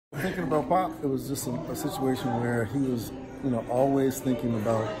Thinking about Pop, it was just a situation where he was, always thinking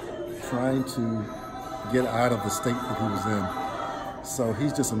about trying to get out of the state that he was in. So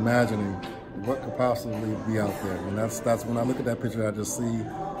he's just imagining what could possibly be out there. And that's when I look at that picture, I just see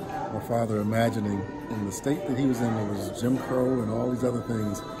my father imagining in the state that he was in. It was Jim Crow and all these other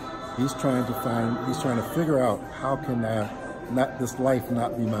things. He's trying to figure out how can this life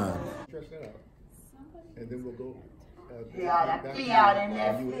not be mine. And then we'll go. You ought to be out in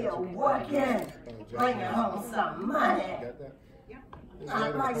that field working, bringing home some money.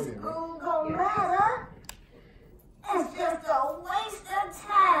 Not like school don't matter. It's just a waste of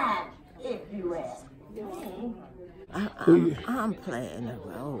time, if you ask me. I'm playing the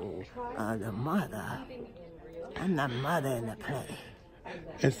role of the mother. I'm the mother in the play.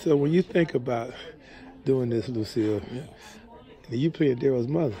 And so when you think about doing this, Lucille, yes, you playing Darrell's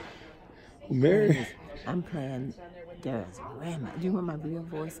mother, who married? I'm playing Darrell's grandma. Do you want my real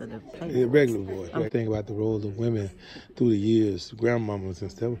voice or the play? The regular voice. Think about the roles of women through the years, grandmamas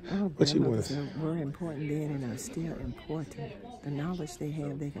and stuff. What you want to say? Were important then and are still important. The knowledge they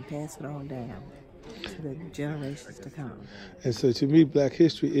have, they can pass it on down to the generations to come. And so to me, Black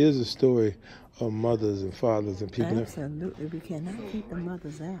history is a story of mothers and fathers and people. Absolutely. We cannot keep the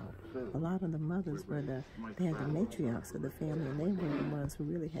mothers out. A lot of the mothers were they had the matriarchs of the family, and they were the ones who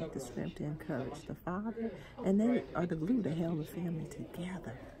really had the strength to encourage the father, and they are the glue that held the family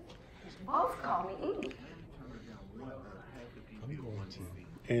together. Both call me Edie.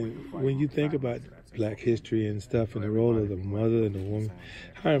 And when you think about Black history and stuff and the role of the mother and the woman,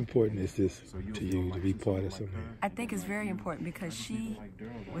 how important is this to you to be part of something? I think it's very important because she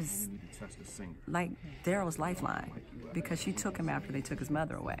was like Darrell's lifeline, because she took him after they took his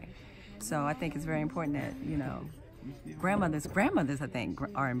mother away. So I think it's very important that, grandmothers I think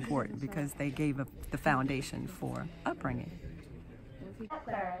are important because they gave the foundation for upbringing.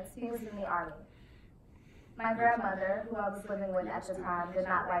 Clarence, he was in the Army. My grandmother, who I was living with at the time, did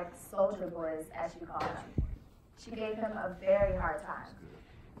not like soldier boys, as she called them. She gave him a very hard time.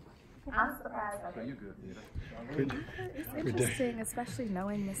 I'm surprised I did. It's interesting, especially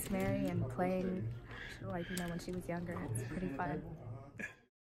knowing Miss Mary and playing, when she was younger. It's pretty fun.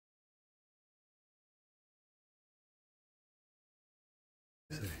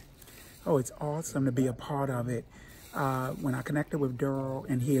 Oh, it's awesome to be a part of it. When I connected with Darrell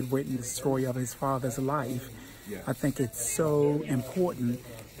and he had written the story of his father's life, I think it's so important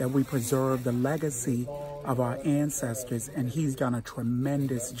that we preserve the legacy of our ancestors, and he's done a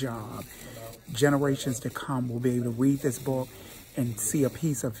tremendous job. Generations to come will be able to read this book and see a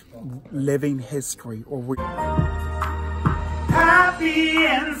piece of living history. Happy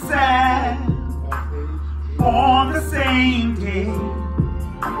and sad on the same day.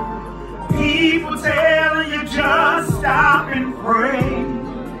 People telling you just stop and pray.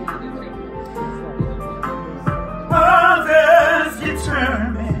 Others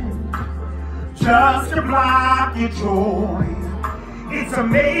determined just to block your joy. It's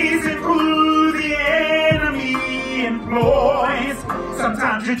amazing who the enemy employs.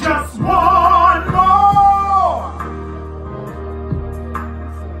 Sometimes you just want more.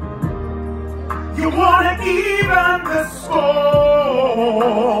 You want to even the score.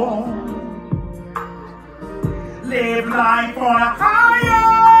 Live life on a higher